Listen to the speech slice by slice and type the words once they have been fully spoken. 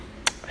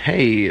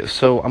Hey,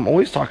 so I'm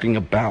always talking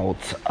about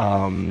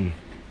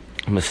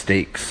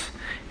mistakes,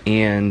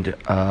 and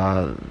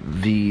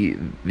the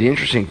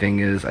interesting thing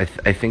is, I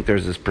think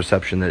there's this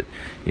perception that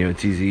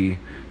it's easy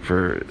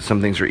for some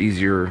things are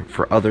easier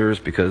for others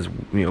because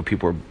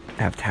people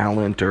have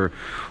talent or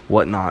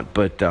whatnot.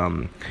 But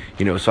so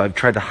I've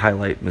tried to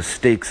highlight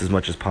mistakes as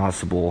much as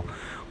possible.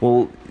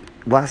 Well,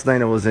 last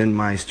night I was in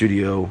my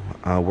studio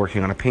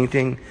working on a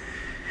painting,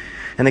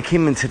 and I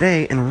came in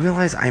today and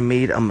realized I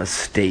made a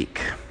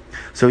mistake.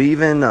 So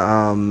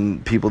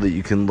even people that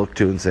you can look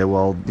to and say,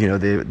 well,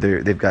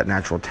 they've got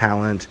natural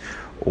talent,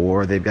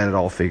 or they've got it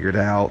all figured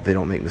out, they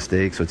don't make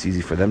mistakes, so it's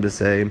easy for them to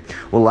say.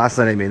 Well, last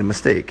night I made a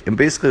mistake, and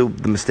basically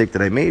the mistake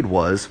that I made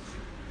was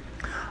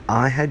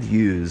I had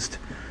used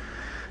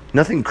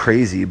nothing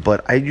crazy,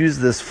 but I use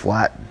this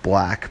flat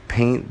black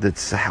paint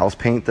that's a house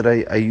paint that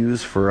I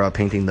use for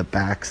painting the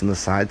backs and the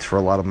sides for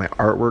a lot of my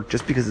artwork,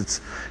 just because it's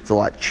a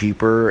lot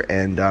cheaper,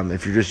 and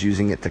if you're just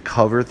using it to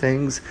cover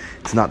things,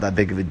 it's not that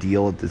big of a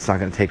deal. It's not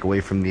going to take away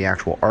from the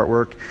actual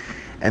artwork.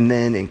 And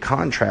then in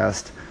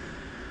contrast,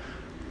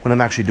 when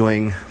I'm actually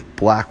doing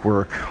black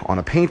work on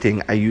a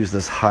painting, I use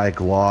this high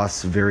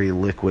gloss, very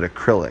liquid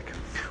acrylic.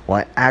 Well,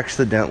 I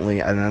accidentally,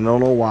 and I don't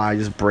know why, I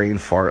just brain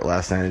fart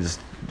last night. I just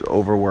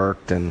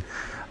overworked and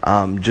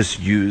just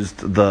used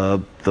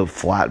the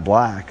flat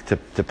black to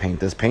paint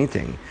this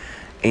painting,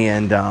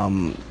 and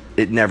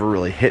it never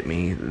really hit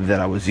me that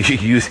I was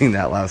using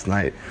that last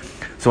night.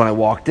 So when I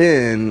walked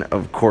in,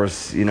 of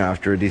course,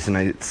 after a decent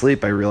night's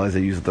sleep, I realized I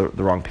used the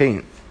wrong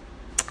paint.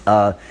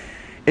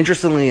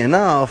 Interestingly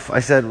enough, I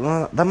said,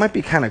 well, that might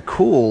be kind of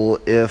cool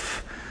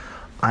if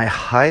I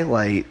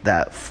highlight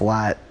that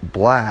flat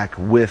black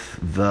with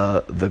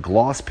the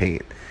gloss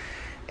paint.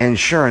 And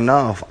sure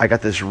enough, I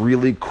got this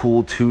really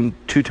cool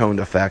two-toned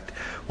effect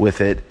with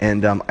it,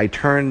 and I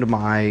turned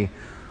my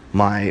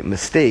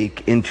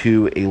mistake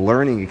into a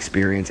learning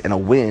experience and a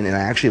win, and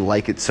I actually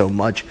like it so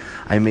much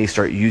I may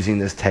start using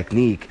this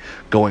technique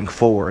going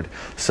forward.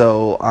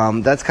 So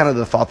that's kind of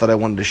the thought that I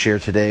wanted to share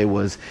today,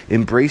 was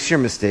embrace your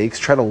mistakes,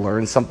 try to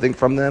learn something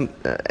from them,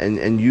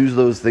 and use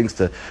those things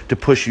to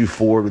push you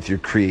forward with your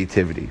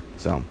creativity.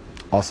 So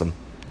awesome.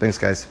 Thanks,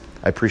 guys.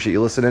 I appreciate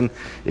you listening.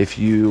 If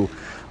you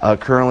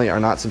currently are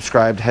not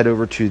subscribed, head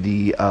over to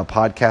the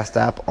podcast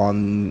app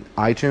on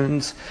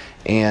iTunes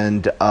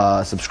and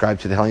subscribe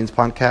to the Hellions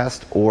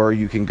podcast, or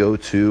you can go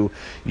to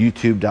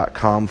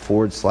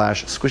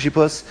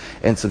youtube.com/squishypuss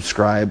and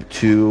subscribe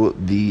to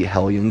the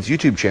Hellions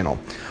YouTube channel.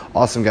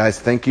 Awesome, guys.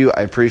 Thank you.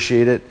 I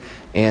appreciate it.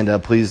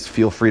 And please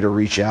feel free to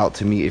reach out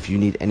to me if you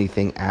need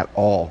anything at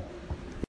all.